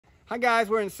Hi guys,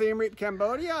 we're in Siem Reap,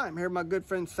 Cambodia. I'm here with my good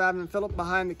friend Simon and Philip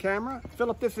behind the camera.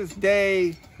 Philip, this is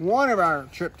day one of our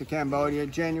trip to Cambodia,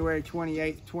 January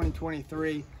 28th,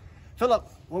 2023. Philip,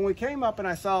 when we came up and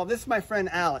I saw, this is my friend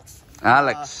Alex.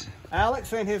 Alex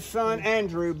and his son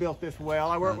Andrew built this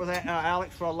well. I worked with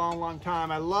Alex for a long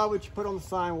time. I love what you put on the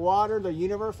sign, water, the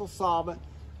universal solvent.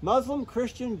 Muslim,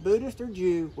 Christian, Buddhist, or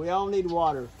Jew, we all need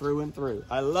water through and through.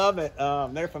 I love it.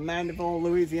 They're from Mandeville,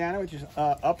 Louisiana, which is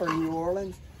upper New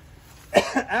Orleans.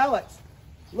 Alex,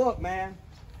 look, man,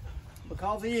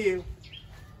 because of you,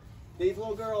 these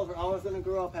little girls are always going to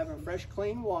grow up having fresh,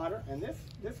 clean water. And this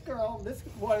girl,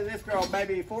 what is this girl,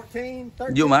 maybe 14,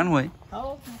 13? You man, wait. How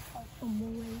old?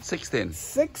 16.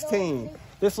 16.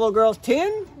 This little girl's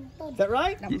 10? Is that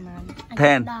right?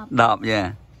 10. Đọc,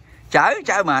 yeah.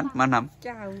 Cháu man nằm.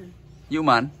 You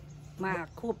man.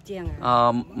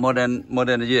 More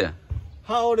than a year.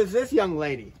 How old is this young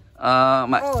lady?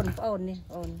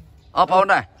 Paon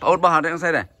đây. Paon bao đang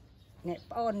say này.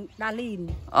 Paon Darlene.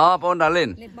 Paon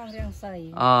Darlene. Nè bong đang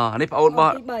say. Nè Paon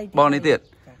bao này tiệt.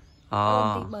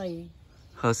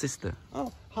 Her sister.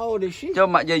 Oh, how old is she? Cho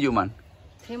mẹ dây you man.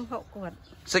 Thêm hậu quạt.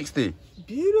 60.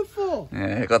 Beautiful.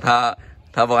 Nè, có thà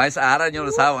vòng ái xã đó, nhưng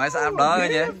mà sao vòng ái xã đó cái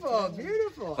nhé.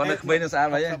 Beautiful. Con được bên xã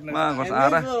vậy mà con xã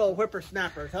đó. Little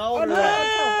whippersnappers. How old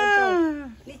are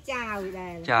Đi chào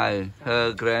đây. Chào,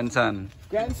 her grandson.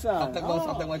 Grandson.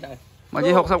 Mà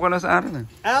chỉ học xong con nó xã đó.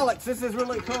 Alex, this is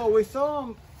really cool. We saw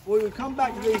them. We would come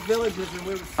back to these villages and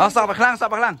we would. Stop back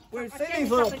lang. We would see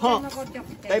these little pumps.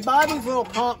 They buy these little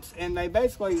pumps and they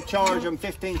basically charge them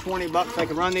 15, 20 bucks. They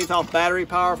can run these off battery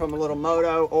power from a little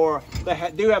moto, or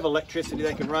they do have electricity.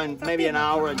 They can run maybe an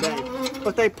hour a day.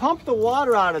 But they pump the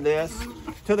water out of this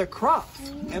to the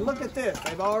crops. And look at this.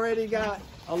 They've already got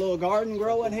a little garden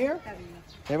growing here.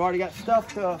 They've already got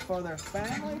stuff for their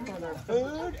family, for their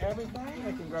food, everything.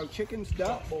 They can grow chicken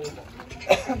stuff.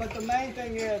 But the main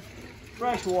thing is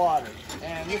fresh water.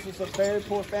 And this is a very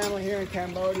poor family here in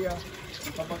Cambodia.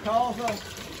 But because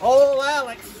of old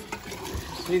Alex,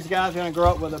 these guys are going to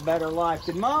grow up with a better life.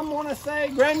 Did Mom want to say,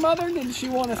 grandmother, did she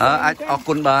want to say anything?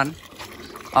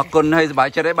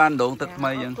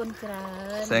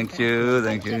 Thank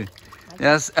you.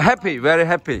 Yes, happy, very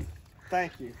happy.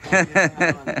 Thank you.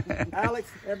 Alex,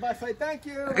 everybody say thank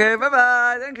you. Okay,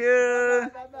 bye-bye. Thank you.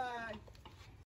 Bye-bye.